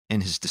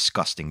in his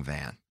disgusting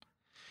van.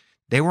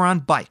 They were on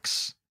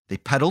bikes. They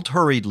pedaled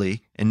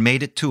hurriedly and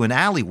made it to an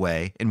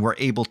alleyway and were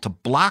able to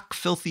block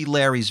Filthy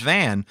Larry's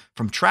van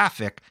from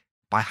traffic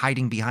by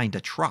hiding behind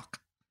a truck.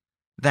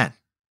 Then,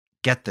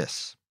 get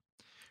this.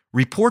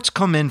 Reports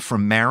come in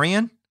from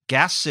Marion,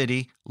 Gas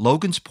City,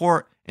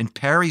 Logansport, and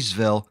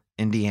Perrysville,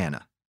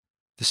 Indiana.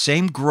 The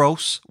same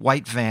gross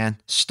white van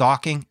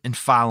stalking and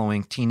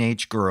following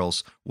teenage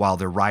girls while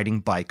they're riding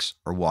bikes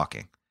or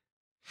walking.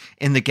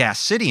 In the Gas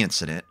City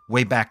incident,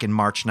 way back in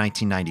March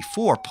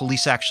 1994,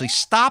 police actually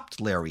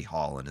stopped Larry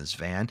Hall in his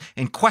van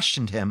and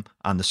questioned him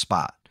on the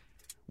spot.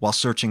 While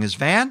searching his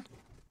van,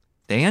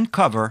 they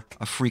uncover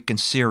a freaking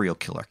serial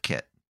killer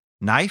kit.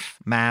 Knife,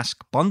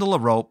 mask, bundle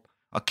of rope,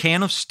 a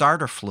can of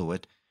starter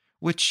fluid,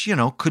 which,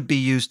 could be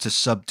used to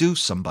subdue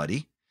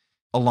somebody,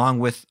 along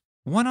with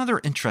one other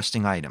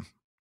interesting item,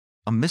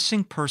 a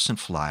missing person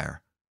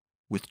flyer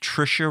with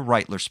Tricia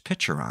Reitler's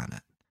picture on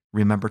it.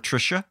 Remember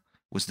Tricia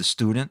was the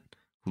student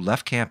who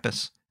left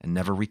campus and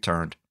never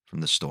returned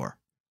from the store.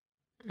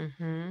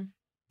 Mm-hmm.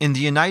 In the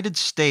United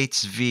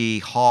States v.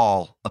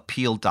 Hall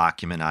appeal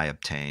document I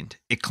obtained,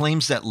 it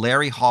claims that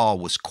Larry Hall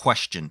was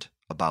questioned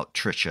about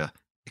Tricia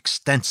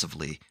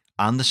extensively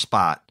on the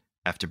spot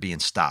after being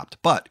stopped.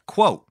 But,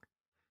 quote,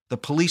 the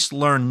police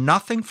learned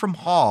nothing from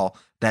Hall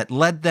that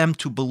led them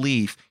to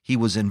believe he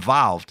was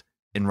involved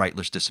in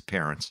Reitler's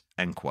disappearance,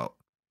 end quote.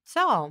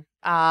 So,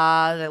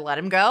 they let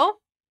him go?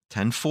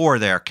 10-4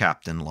 there,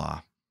 Captain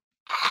Law.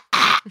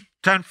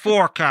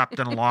 10-4,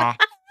 Captain Law.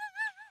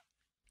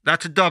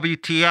 That's a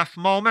WTF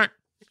moment.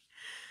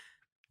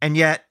 And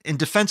yet, in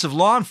defense of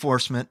law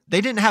enforcement,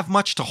 they didn't have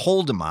much to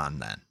hold him on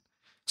then.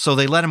 So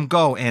they let him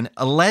go and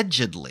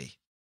allegedly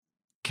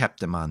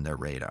kept him on their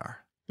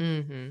radar.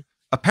 Mm-hmm.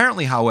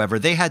 Apparently, however,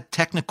 they had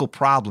technical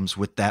problems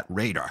with that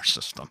radar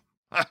system.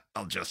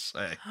 I'll just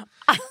say.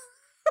 I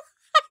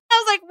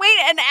was like, wait,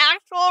 an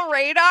actual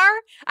radar?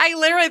 I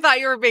literally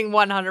thought you were being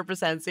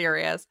 100%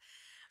 serious.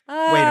 Wait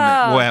a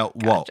minute. Well,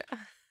 gotcha. Whoa.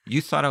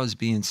 You thought I was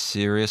being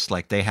serious?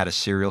 Like they had a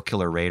serial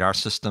killer radar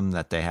system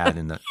that they had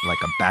in like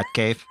a bat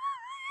cave?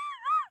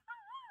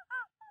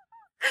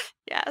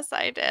 Yes,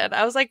 I did.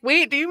 I was like,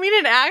 wait, do you mean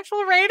an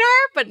actual radar?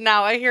 But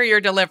now I hear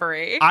your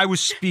delivery. I was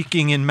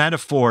speaking in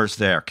metaphors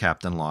there,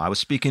 Captain Law. I was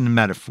speaking in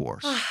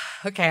metaphors.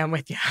 Okay, I'm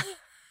with you.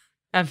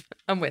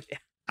 I'm with you.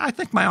 I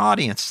think my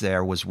audience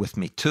there was with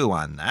me too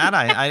on that.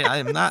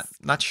 I'm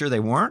not sure they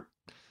weren't.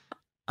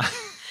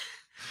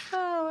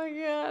 Oh my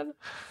God.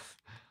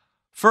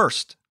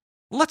 First,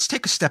 let's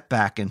take a step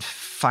back and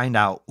find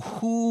out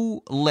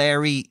who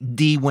Larry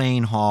D.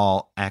 Wayne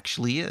Hall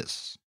actually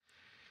is.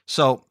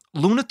 So,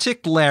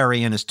 Lunatic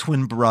Larry and his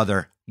twin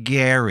brother,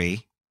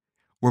 Gary,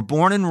 were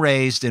born and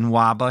raised in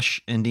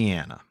Wabash,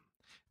 Indiana.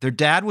 Their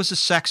dad was a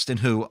sexton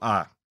who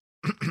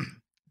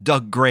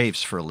dug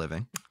graves for a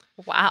living.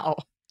 Wow.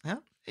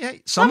 Yeah,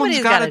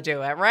 Somebody's got to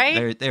do it,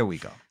 right? There we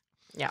go.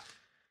 Yeah.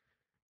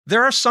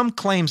 There are some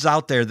claims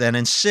out there that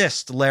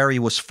insist Larry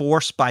was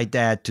forced by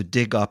dad to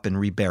dig up and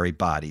rebury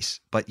bodies.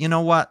 But you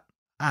know what?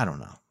 I don't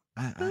know.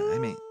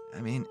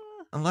 I mean,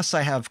 unless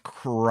I have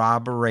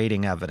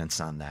corroborating evidence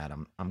on that,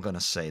 I'm going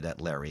to say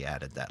that Larry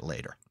added that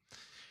later.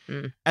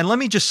 Mm. And let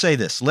me just say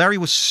this. Larry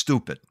was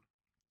stupid.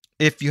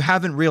 If you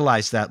haven't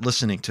realized that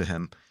listening to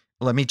him,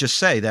 let me just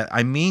say that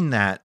I mean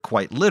that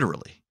quite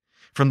literally.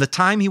 From the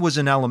time he was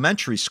in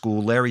elementary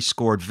school, Larry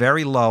scored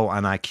very low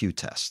on IQ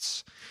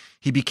tests.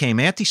 He became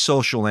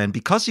antisocial, and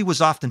because he was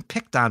often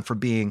picked on for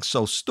being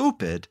so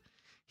stupid,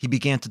 he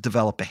began to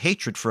develop a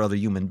hatred for other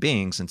human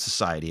beings and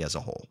society as a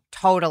whole.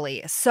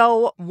 Totally.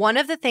 So one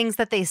of the things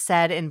that they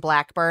said in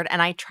Blackbird,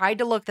 and I tried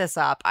to look this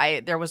up,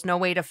 there was no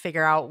way to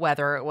figure out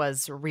whether it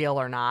was real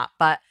or not,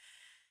 but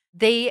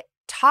they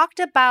talked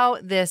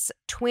about this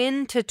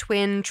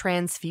twin-to-twin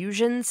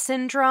transfusion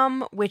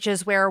syndrome, which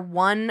is where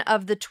one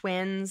of the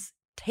twins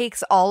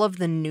takes all of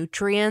the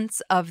nutrients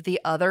of the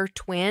other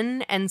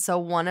twin, and so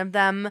one of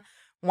them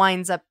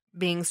winds up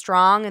being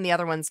strong and the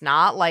other one's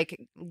not. Like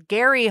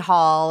Gary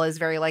Hall is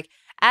very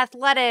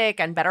athletic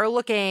and better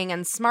looking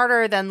and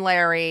smarter than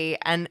Larry,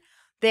 and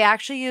they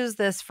actually use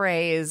this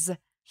phrase,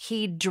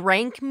 "he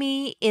drank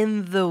me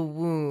in the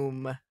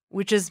womb,"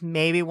 which is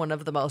maybe one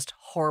of the most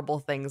horrible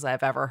things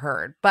I've ever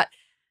heard. But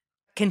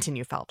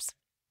continue, Phelps.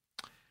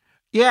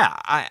 Yeah,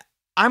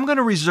 I'm going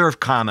to reserve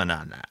comment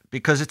on that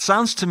because it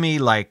sounds to me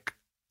like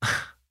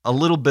a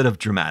little bit of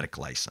dramatic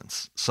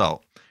license.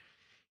 So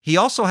he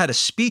also had a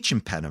speech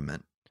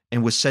impediment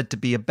and was said to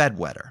be a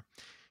bedwetter.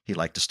 He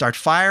liked to start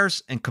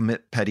fires and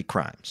commit petty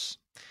crimes.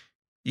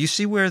 You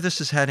see where this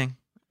is heading?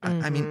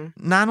 Mm-hmm. I mean,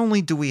 not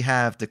only do we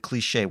have the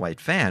cliche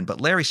white van, but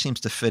Larry seems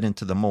to fit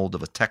into the mold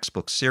of a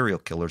textbook serial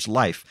killer's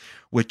life,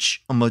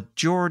 which a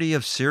majority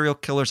of serial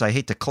killers, I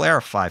hate to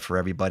clarify for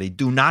everybody,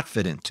 do not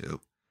fit into.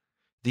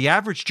 The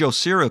average Joe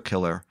serial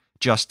killer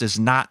just is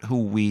not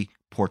who we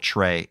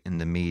portray in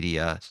the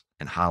media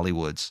and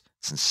Hollywood's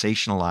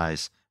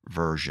sensationalized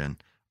version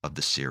of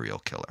the serial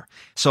killer.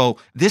 So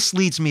this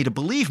leads me to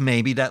believe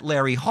maybe that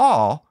Larry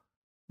Hall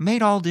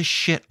made all this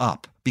shit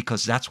up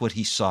because that's what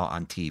he saw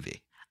on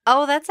TV.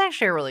 Oh, that's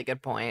actually a really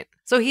good point.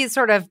 So he's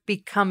sort of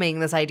becoming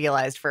this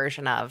idealized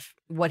version of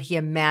what he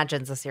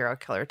imagines a serial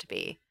killer to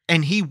be.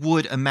 And he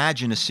would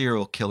imagine a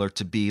serial killer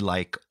to be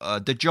like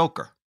the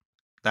Joker.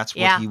 That's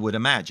what he would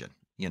imagine,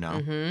 you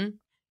know? Mm-hmm.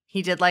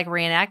 He did like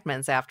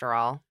reenactments after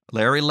all.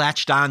 Larry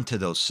latched on to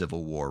those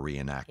Civil War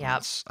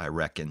reenactments, I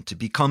reckon, to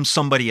become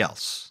somebody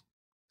else,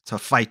 to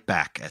fight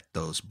back at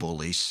those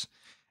bullies,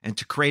 and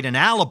to create an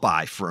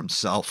alibi for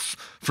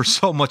himself for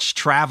so much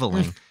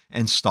traveling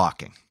and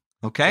stalking.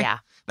 Okay? Yeah.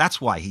 That's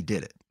why he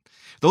did it.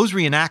 Those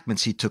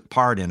reenactments he took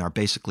part in are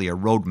basically a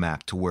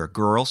roadmap to where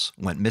girls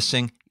went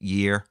missing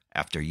year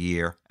after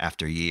year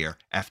after year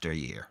after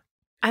year.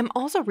 I'm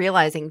also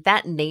realizing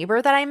that neighbor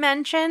that I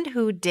mentioned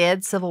who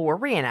did Civil War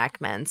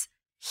reenactments,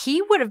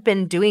 he would have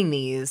been doing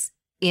these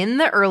in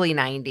the early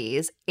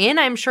 90s, in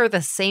I'm sure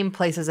the same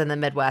places in the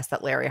Midwest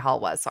that Larry Hall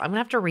was. So I'm going to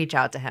have to reach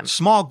out to him.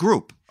 Small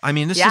group. I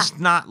mean, this is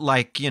not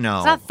like, you know.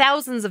 It's not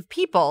thousands of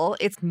people.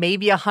 It's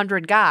maybe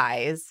 100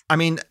 guys. I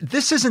mean,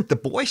 this isn't the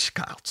Boy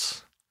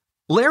Scouts.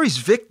 Larry's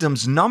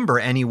victims number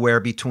anywhere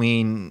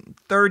between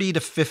 30 to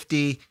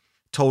 50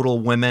 total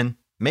women,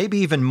 maybe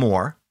even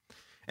more.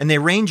 And they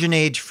range in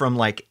age from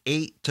like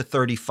 8 to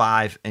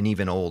 35 and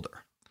even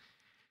older.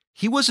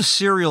 He was a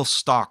serial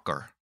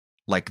stalker,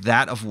 like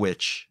that of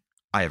which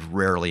I have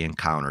rarely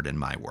encountered in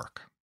my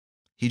work.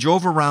 He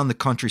drove around the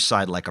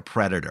countryside like a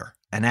predator,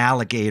 an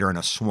alligator in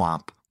a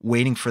swamp,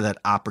 waiting for that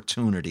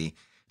opportunity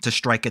to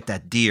strike at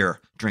that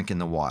deer drinking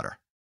the water.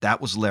 That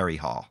was Larry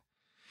Hall.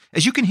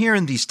 As you can hear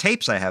in these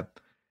tapes that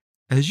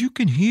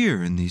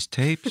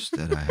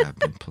I have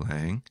been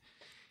playing,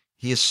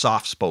 he is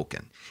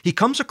soft-spoken. He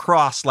comes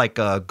across like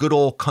a good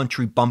old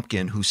country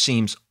bumpkin who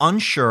seems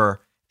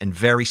unsure and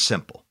very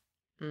simple.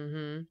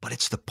 Mm-hmm. But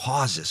it's the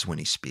pauses when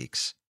he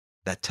speaks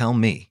that tell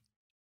me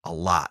a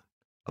lot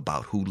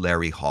about who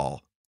Larry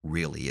Hall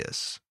really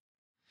is.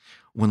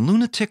 When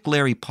lunatic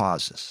Larry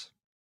pauses,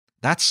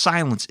 that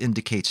silence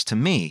indicates to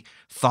me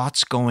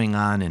thoughts going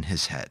on in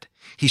his head.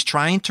 He's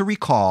trying to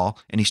recall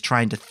and he's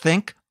trying to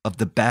think of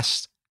the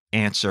best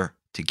answer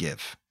to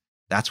give.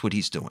 That's what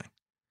he's doing.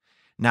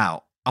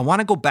 Now, I want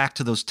to go back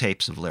to those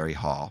tapes of Larry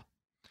Hall,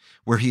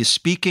 where he is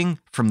speaking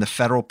from the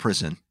federal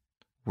prison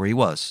where he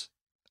was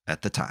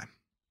at the time.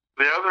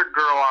 The other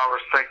girl I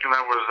was thinking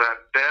of was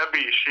that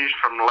Debbie. She's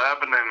from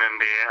Lebanon,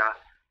 Indiana.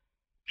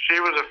 She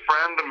was a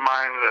friend of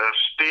mine.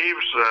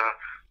 Steve's a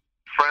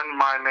friend of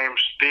mine named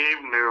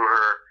Steve knew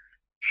her.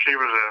 She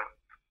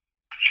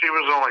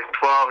was only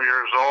 12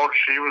 years old.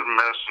 She was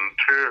missing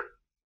too.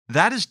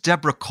 That is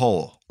Deborah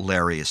Cole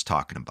Larry is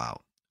talking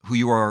about, who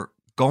you are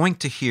going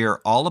to hear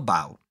all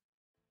about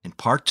in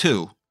part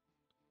 2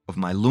 of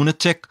my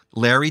lunatic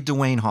Larry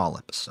Dwayne Hall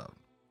episode.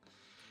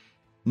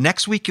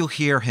 Next week, you'll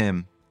hear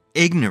him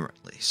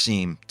ignorantly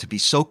seem to be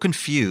so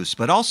confused,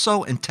 but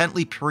also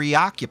intently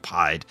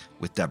preoccupied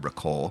with Deborah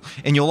Cole.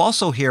 And you'll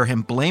also hear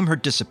him blame her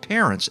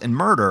disappearance and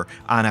murder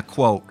on a,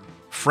 quote,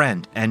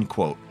 friend, end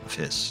quote, of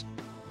his.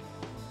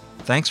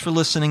 Thanks for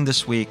listening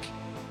this week.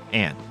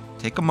 And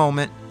take a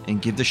moment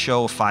and give the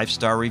show a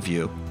 5-star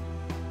review.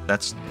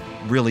 That's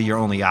really your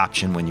only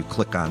option when you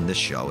click on this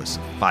show is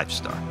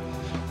 5-star.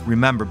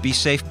 Remember, be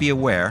safe, be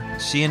aware.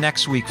 See you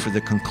next week for the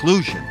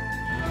conclusion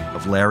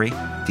of Larry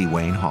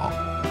Dwayne Hall.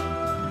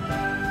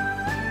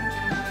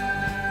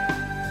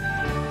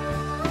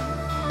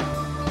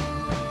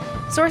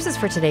 Sources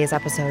for today's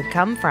episode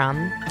come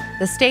from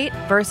The State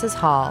versus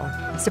Hall,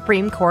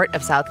 Supreme Court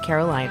of South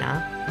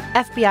Carolina,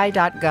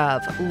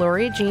 FBI.gov,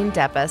 Lori Jean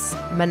Deppes,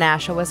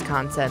 Menasha,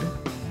 Wisconsin,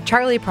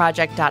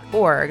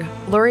 CharlieProject.org,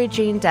 Lori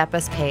Jean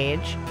Deppes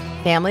page,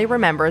 Family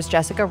Remembers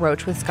Jessica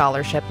Roach with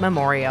Scholarship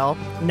Memorial,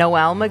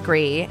 Noel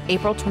McGree,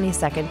 April 22,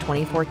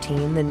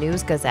 2014, The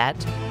News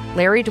Gazette,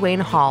 Larry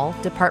Dwayne Hall,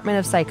 Department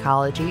of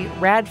Psychology,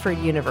 Radford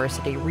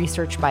University,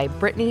 research by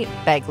Brittany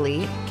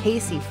Begley,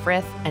 Casey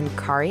Frith, and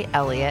Kari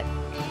Elliott.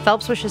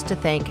 Phelps wishes to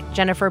thank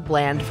Jennifer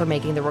Bland for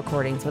making the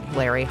recordings with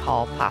Larry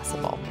Hall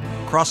possible.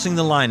 Crossing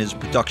the Line is a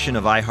production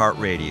of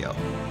iHeartRadio.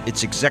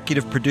 It's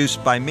executive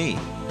produced by me,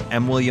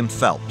 M. William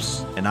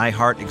Phelps, and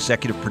iHeart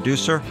executive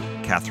producer,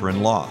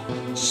 Catherine Law.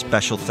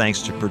 Special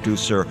thanks to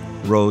producer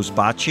Rose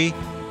Bacci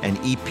and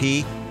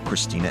EP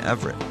Christina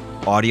Everett.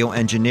 Audio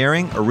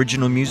engineering,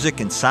 original music,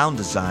 and sound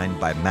design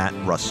by Matt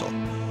Russell.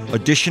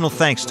 Additional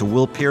thanks to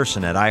Will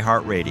Pearson at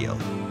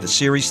iHeartRadio. The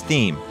series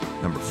theme,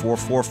 number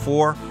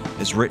 444,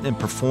 is written and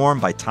performed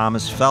by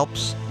Thomas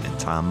Phelps and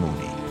Tom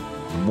Mooney.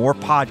 For more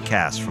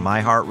podcasts from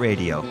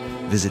iHeartRadio,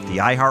 visit the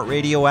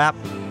iHeartRadio app,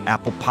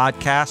 Apple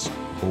Podcasts,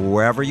 or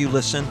wherever you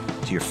listen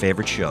to your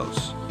favorite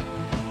shows.